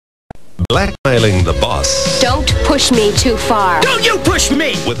Blackmailing the boss. Don't push me too far. Don't you push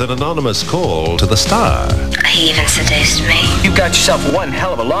me! With an anonymous call to the star. He even seduced me. You got yourself one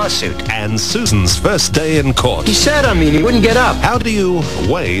hell of a lawsuit. And Susan's first day in court. He sat on me and he wouldn't get up. How do you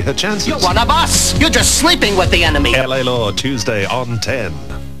weigh her chances? You're one of us! You're just sleeping with the enemy. LA Law, Tuesday on 10.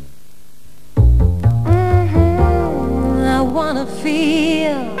 I wanna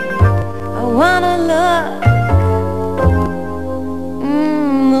feel, I wanna love,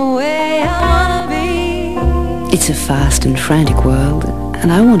 the way I wanna be. It's a fast and frantic world,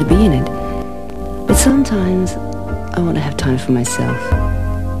 and I want to be in it. But sometimes I want to have time for myself.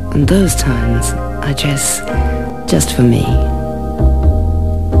 And those times are just for me.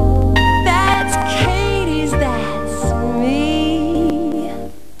 That's Katie's, that's me.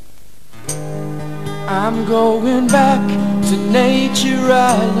 I'm going back to Nature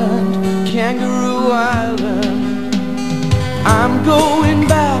Island, Kangaroo Island. I'm going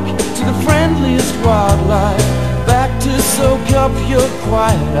back to the friendliest wildlife, back to soak up your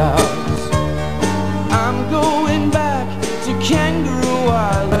quiet hours. I'm going back to Kangaroo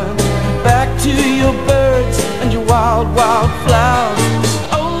Island, back to your birds and your wild, wild flowers.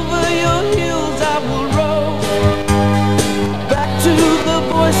 Over your hills I will roll, back to the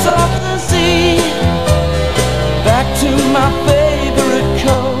voice of the sea, back to my favorite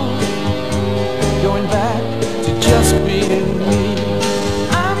cove, going back to just being me.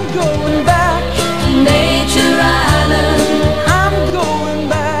 I'm going back to Nature Island. I'm going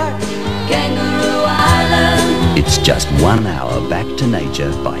back Kangaroo Island. It's just 1 hour back to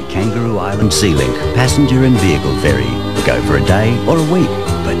nature by Kangaroo Island Sea-Link passenger and vehicle ferry. Go for a day or a week,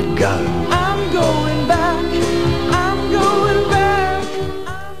 but go. I'm going back. I'm going back.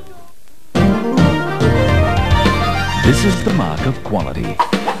 This is the mark of quality.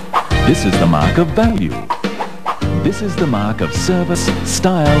 This is the mark of value. This is the mark of service,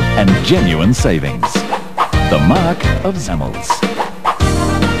 style and genuine savings. The mark of Zamels.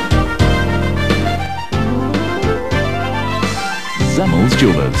 Zamels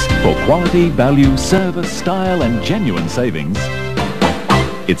Jewelers. For quality, value, service, style and genuine savings,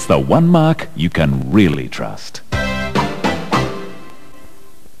 it's the one mark you can really trust.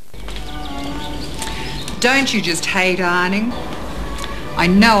 Don't you just hate ironing? I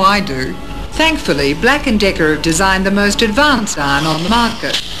know I do. Thankfully, Black & Decker have designed the most advanced iron on the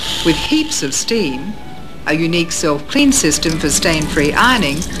market, with heaps of steam, a unique self-clean system for stain-free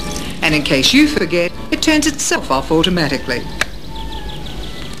ironing, and in case you forget, it turns itself off automatically.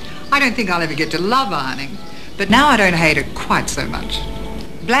 I don't think I'll ever get to love ironing, but now I don't hate it quite so much.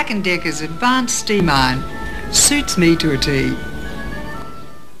 Black & Decker's advanced steam iron suits me to a T.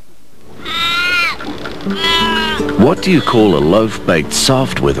 What do you call a loaf baked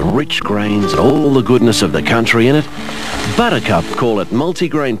soft with rich grains and all the goodness of the country in it? Buttercup call it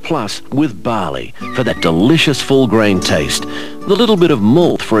Multigrain Plus with barley for that delicious full grain taste, the little bit of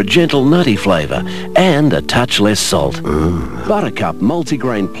malt for a gentle nutty flavour, and a touch less salt. Buttercup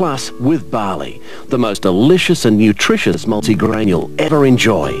Multigrain Plus with barley, the most delicious and nutritious multigrain you'll ever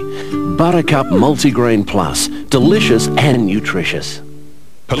enjoy. Buttercup Multigrain Plus, delicious and nutritious.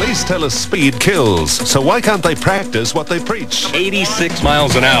 Police tell us speed kills, so why can't they practice what they preach? 86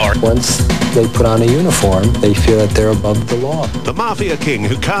 miles an hour. Once they put on a uniform, they feel that they're above the law. The Mafia King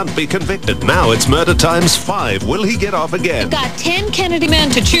who can't be convicted. Now it's murder times 5. Will he get off again? You've got 10 Kennedy men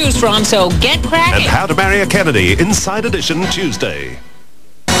to choose from, so get cracking. And How to Marry a Kennedy, Inside Edition, Tuesday.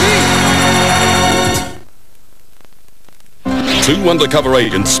 2 undercover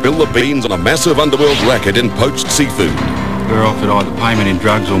agents spill the beans on a massive underworld racket in poached seafood. They're offered either payment in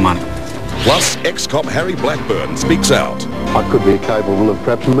drugs or money. Plus, ex-cop Harry Blackburn speaks out. I could be capable of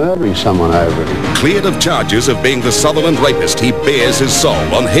perhaps murdering someone over it. Cleared of charges of being the Sutherland rapist, he bears his soul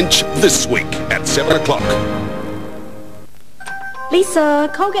on Hinch this week at 7 o'clock. Lisa,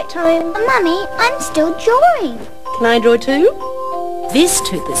 Colgate time. Mummy, I'm still drawing. Can I draw too? This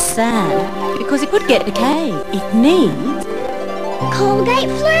tooth is sad because it could get decay. It needs Colgate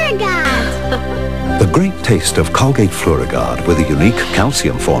Fluoriguard. The great taste of Colgate Fluoriguard with a unique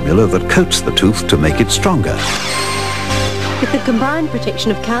calcium formula that coats the tooth to make it stronger. With the combined protection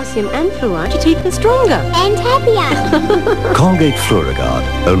of calcium and fluoride, your teeth are stronger. And happier. Colgate Fluoriguard.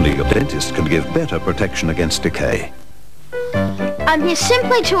 Only your dentist can give better protection against decay. I'm here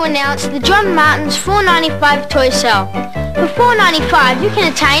simply to announce the John Martin's $4.95 toy sale. For $4.95 you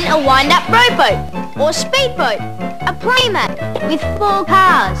can attain a wind-up rowboat or speedboat, a playmat with 4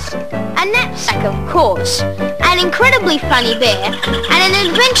 cars, a knapsack of course, an incredibly funny bear, and an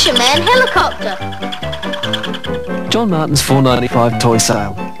Adventure Man helicopter. John Martin's $4.95 toy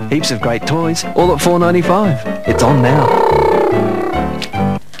sale. Heaps of great, 8 toys, all at $4.95. It's on now. 4.95 It's on now.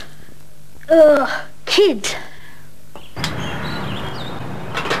 Ugh, kids.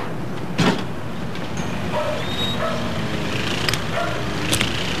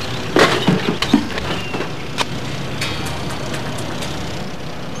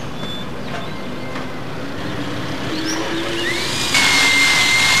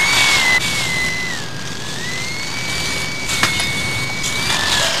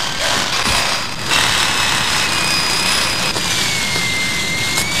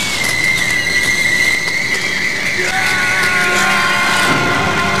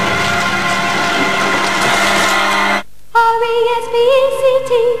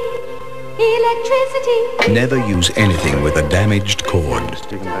 Electricity. Never use anything with a damaged cord.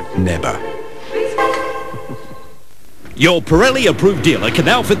 Never. Your Pirelli approved dealer can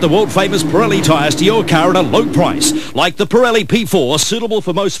now fit the world-famous Pirelli tyres to your car at a low price, like the Pirelli P4, suitable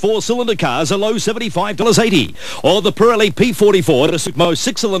for most four-cylinder cars, a low $75.80, or the Pirelli P44 to suit most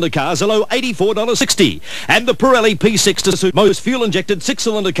six-cylinder cars, a low $84.60, and the Pirelli P6 to suit most fuel-injected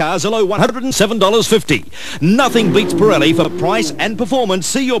six-cylinder cars, a low $107.50. Nothing beats Pirelli for price and performance.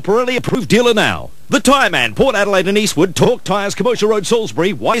 See your Pirelli approved dealer now. The Tyre Man, Port Adelaide and Eastwood, Torque Tyres, Commercial Road,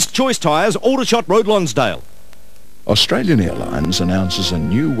 Salisbury, Wise Choice Tyres, Aldershot Road, Lonsdale. Australian Airlines announces a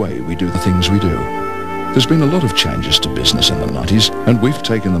new way we do the things we do. There's been a lot of changes to business in the 90s, and we've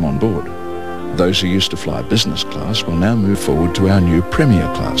taken them on board. Those who used to fly business class will now move forward to our new Premier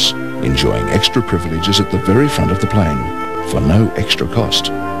class, enjoying extra privileges at the very front of the plane, for no extra cost.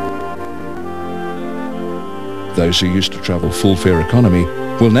 Those who used to travel full fare economy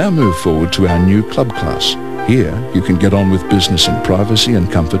will now move forward to our new club class. Here, you can get on with business in privacy and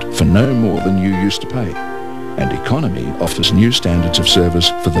comfort for no more than you used to pay. And economy offers new standards of service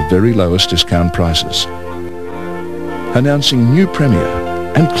for the very lowest discount prices. Announcing new Premier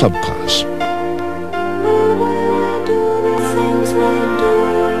and Club Class.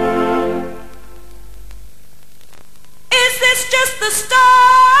 Is this just the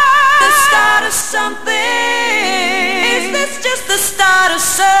start of something? Is this just the start of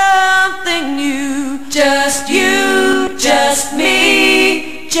something new? Just you, just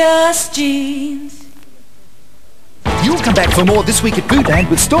me, just jeans. You'll come back for more this week at Foodland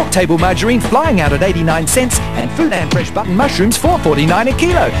with Stork Table Margarine flying out at 89 cents and Foodland Fresh Button Mushrooms $4.49 a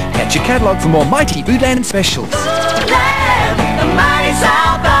kilo. Catch your catalogue for more mighty Foodland specials. Foodland, the mighty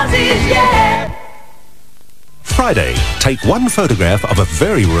South Aussies, yeah! Friday, take one photograph of a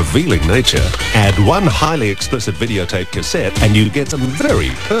very revealing nature, add one highly explicit videotape cassette, and you get some very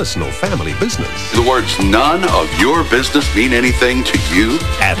personal family business. The words none of your business mean anything to you?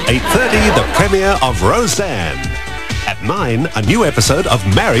 At 8:30, the premiere of Roseanne. At 9, a new episode of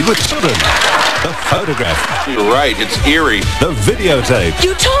Married with Children. The photograph. You're right, it's eerie. The videotape.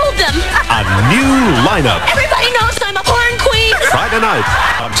 You told them! A new lineup. Everybody knows I'm a porn queen! Friday night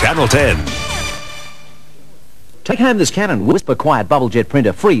on Channel 10. Take home this Canon Whisper Quiet Bubble Jet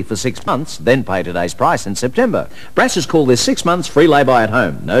printer free for 6 months, then pay today's price in September. Brashers call this 6 months free lay-by at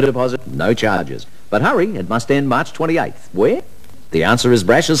home. No deposit, no charges. But hurry, it must end March 28th. Where? The answer is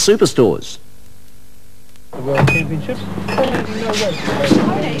Brashers Superstores. A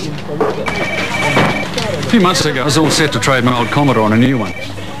few months ago, I was all set to trade my old Commodore on a new one,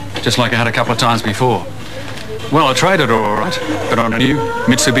 just like I had a couple of times before. Well, I traded her all right, but on a new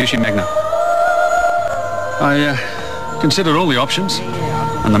Mitsubishi Magna. I considered all the options,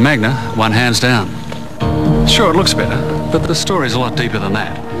 and the Magna won hands down. Sure, it looks better, but the story's a lot deeper than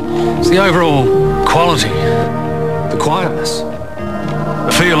that. It's the overall quality, the quietness,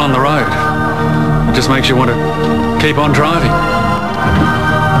 the feel on the road. It just makes you want to keep on driving.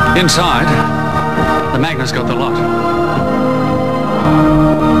 Inside, the Magna's got the lot.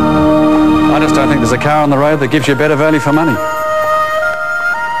 I just don't think there's a car on the road that gives you better value for money.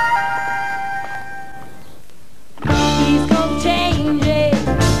 He's gonna change it.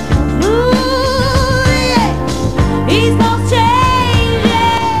 Ooh, yeah. He's gonna change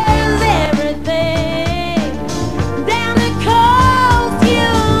everything. Down the coast, you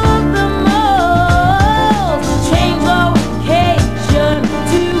look the most. Change location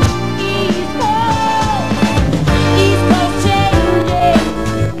to East Coast. East Coast changes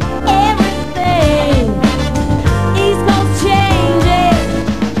everything. East Coast changes everything.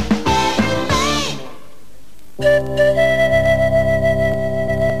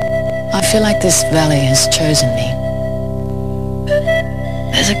 I feel like this valley has chosen me.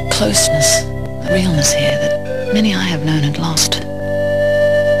 There's a closeness, a realness here that many I have known and lost.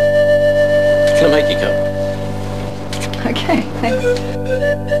 Can I make you come? Okay, thanks.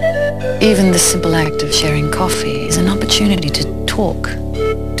 Even the simple act of sharing coffee is an opportunity to talk,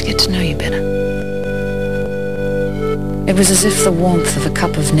 to get to know you better. It was as if the warmth of a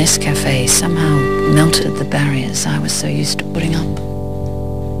cup of Nescafe somehow melted the barriers I was so used to putting up.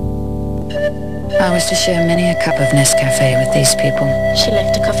 I was to share many a cup of Nescafe with these people. She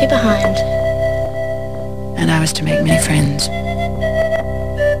left a coffee behind. And I was to make many friends.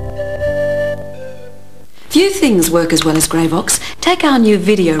 Few things work as well as Greyvox. Take our new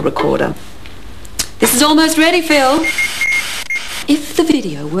video recorder. This is almost ready, Phil. If the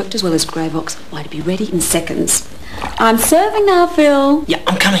video worked as well as Greyvox, why, it'd be ready in seconds. I'm serving now, Phil. Yeah,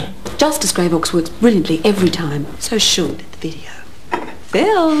 I'm coming. Just as Greyvox works brilliantly every time, so should the video.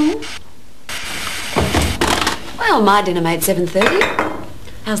 Phil. Well, my dinner made 7:30.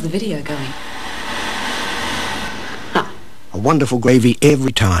 How's the video going? A wonderful gravy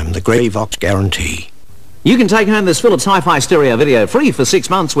every time. The Greyvox guarantee. You can take home this Philips Hi-Fi stereo video free for 6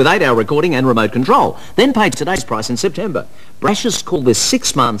 months with 8-hour recording and remote control. Then pay today's price in September. Brashers call this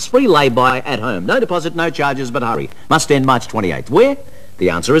 6 months free lay-by at home. No deposit, no charges, but hurry. Must end March 28th. Where?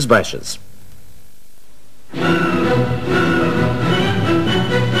 The answer is Brashers.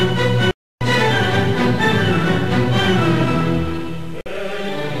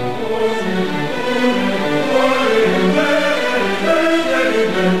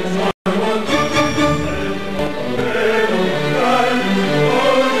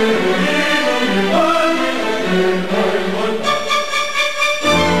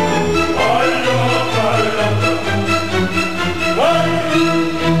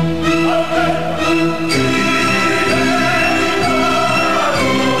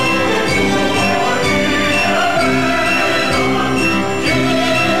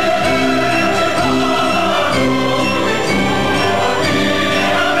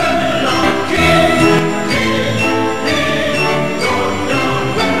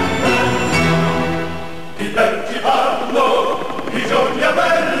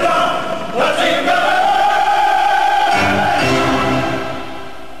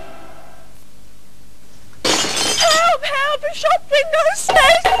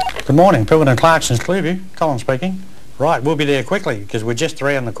 Good morning, Pilgrim & Clarkson's Clearview. Colin speaking. Right, we'll be there quickly because we're just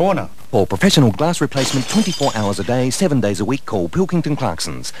around the corner. For professional glass replacement 24 hours a day, 7 days a week, call Pilkington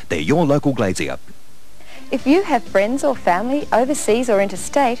Clarksons. They're your local glazier. If you have friends or family overseas or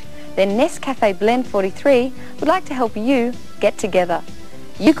interstate, then Nescafe Blend 43 would like to help you get together.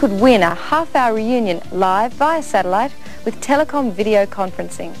 You could win a half-hour reunion live via satellite with telecom video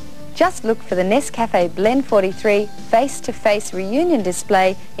conferencing. Just look for the Nescafe Blend 43 face-to-face reunion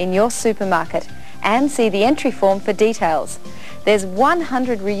display in your supermarket and see the entry form for details. There's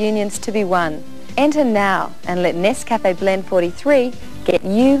 100 reunions to be won. Enter now and let Nescafe Blend 43 get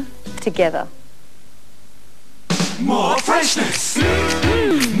you together. More freshness.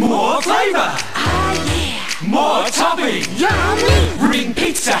 More flavour. More topping. Yummy. Ring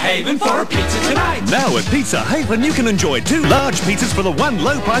Pizza Haven for a pizza tonight. Now at Pizza Haven you can enjoy 2 large pizzas for the one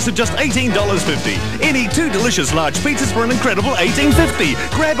low price of just $18.50. Any 2 delicious large pizzas for an incredible $18.50.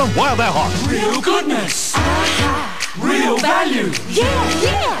 Grab them while they're hot. Real goodness. Real value.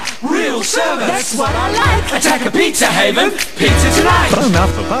 Yeah. Real service. That's what I like. Attack a Pizza Haven. Pizza tonight. Phone up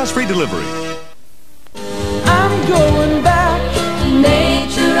for fast free delivery. I'm going back.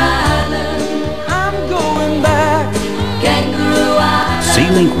 Nature Island. I'm going back. Kangaroo Island.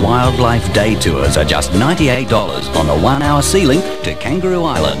 SeaLink Wildlife Day Tours are just $98 on the 1-hour SeaLink to Kangaroo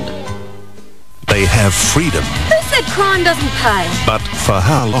Island. They have freedom, Who said crime doesn't pay? but for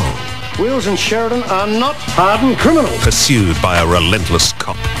how long? Wills and Sheridan are not hardened criminals. Pursued by a relentless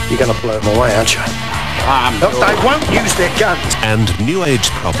cop. You're going to blow them away, aren't you? Look, they won't use their guns. And new age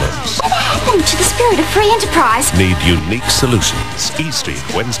problems What happened to the spirit of free enterprise? need unique solutions. E Street,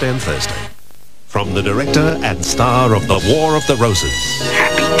 Wednesday and Thursday. From the director and star of The War of the Roses.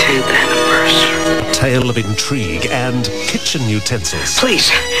 Happy 10th anniversary. A tale of intrigue and kitchen utensils. Please,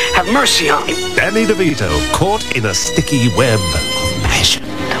 have mercy on me. Danny DeVito, caught in a sticky web of passion.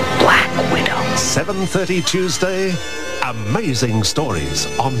 The Black Widow. 7:30 Tuesday. Amazing stories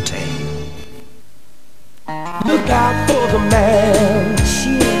on 10. Look out for the man.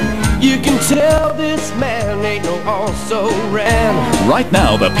 You can tell this man ain't no also-ran. Right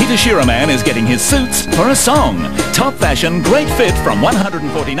now, the Peter Shearer Man is getting his suits for a song. Top fashion, great fit from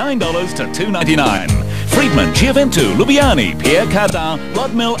 $149 to $299. Friedman, Giaventu, Lubiani, Pierre Cardin,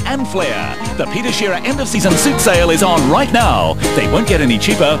 Rodmill and Flair. The Peter Shearer end-of-season suit sale is on right now. They won't get any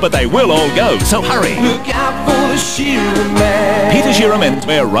cheaper, but they will all go, so hurry. Look out for the Shearer Man. Peter Shearer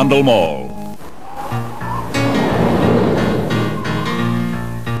Menswear, Rundle Mall.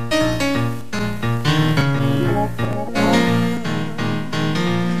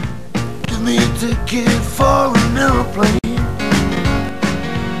 Give me a ticket for an airplane.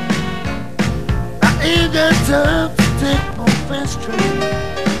 I ain't got time to take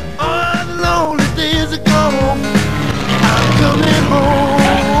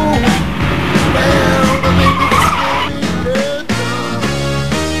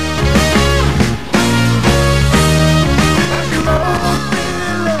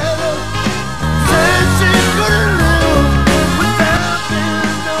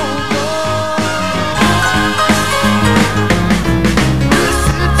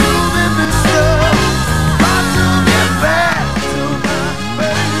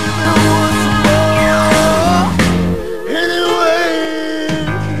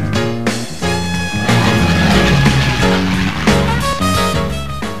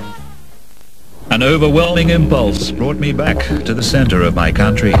overwhelming impulse brought me back to the center of my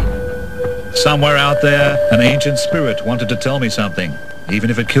country. Somewhere out there, an ancient spirit wanted to tell me something, even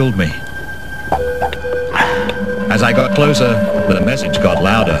if it killed me. As I got closer, the message got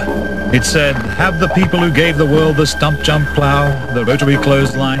louder. It said, have the people who gave the world the stump jump plow, the rotary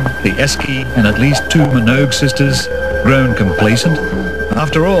clothesline, the esky, and at least 2 Minogue sisters grown complacent?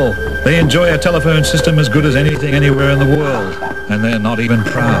 After all, they enjoy a telephone system as good as anything anywhere in the world, and they're not even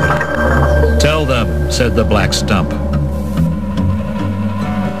proud. Tell them, said the black stump.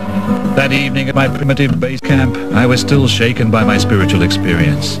 That evening at my primitive base camp, I was still shaken by my spiritual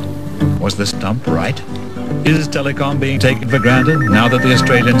experience. Was the stump right? Is telecom being taken for granted now that the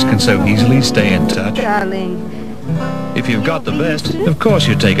Australians can so easily stay in touch? Darling. If you've got the best, of course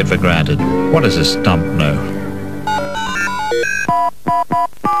you take it for granted. What does a stump know?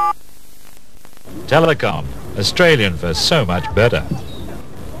 Telecom, Australian for so much better.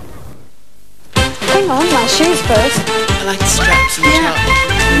 Hang on, my shoes first. I like the straps on the top.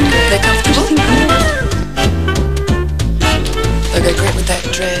 They're comfortable. They'll go great with that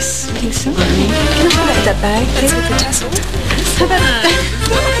dress. I think so. Can I have that bag? That's with the tassel. How about that?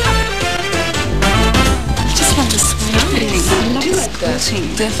 I just want to swing. Do you like that?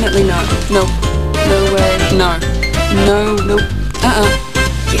 Definitely no. No. No way. No. No. Nope.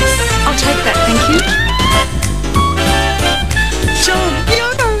 Yes. I'll take that, thank you. John,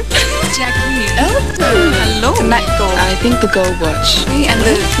 Yono. Jackie. Hello. The matte gold. I think the gold watch. And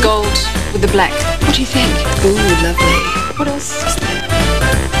the gold with the black. What do you think? Ooh, lovely. What else?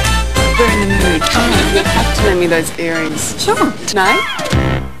 We're in the mood. Oh, you have to lend me those earrings. Sure. Tonight?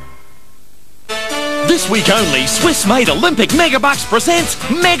 This week only, Swiss-made Olympic Megabucks presents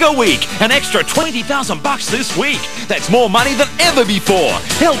Mega Week. An extra 20,000 bucks this week. That's more money than ever before.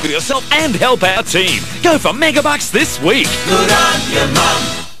 Help yourself and help our team. Go for Megabucks this week. Good on your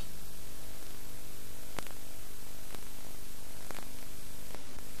mum.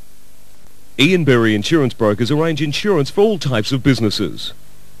 Ian Berry Insurance Brokers arrange insurance for all types of businesses.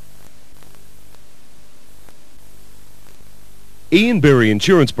 Ian Berry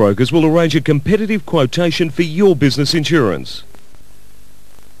Insurance Brokers will arrange a competitive quotation for your business insurance.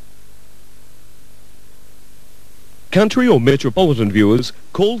 Country or metropolitan viewers,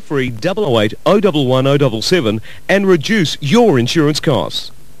 call free 008 011 077 and reduce your insurance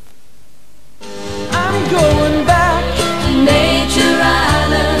costs. I'm going back to Nature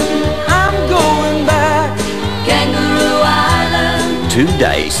Island. I'm going back. Kangaroo Island.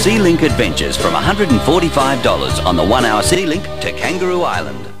 2-day Sea Link adventures from $145 on the 1-hour Sea Link to Kangaroo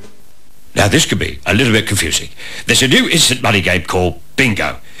Island. Now this could be a little bit confusing. There's a new instant money game called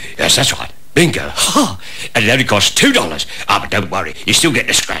Bingo. Yes, that's right. Bingo. Ha! And it only costs $2. But don't worry, you still get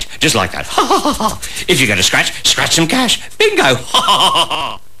the scratch. Just like that. Ha ha ha ha. If you get a scratch, scratch some cash. Bingo. Ha ha ha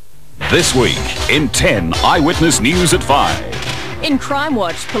ha. This week in 10 Eyewitness News at 5. In Crime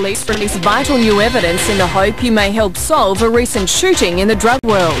Watch, police release vital new evidence in the hope you may help solve a recent shooting in the drug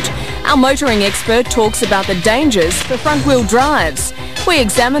world. Our motoring expert talks about the dangers for front-wheel drives. We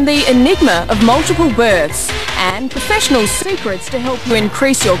examine the enigma of multiple births and professional secrets to help you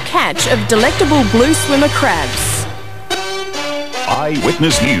increase your catch of delectable blue swimmer crabs.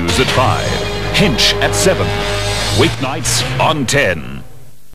 Eyewitness News at 5. Hinch at 7. Weeknights on 10.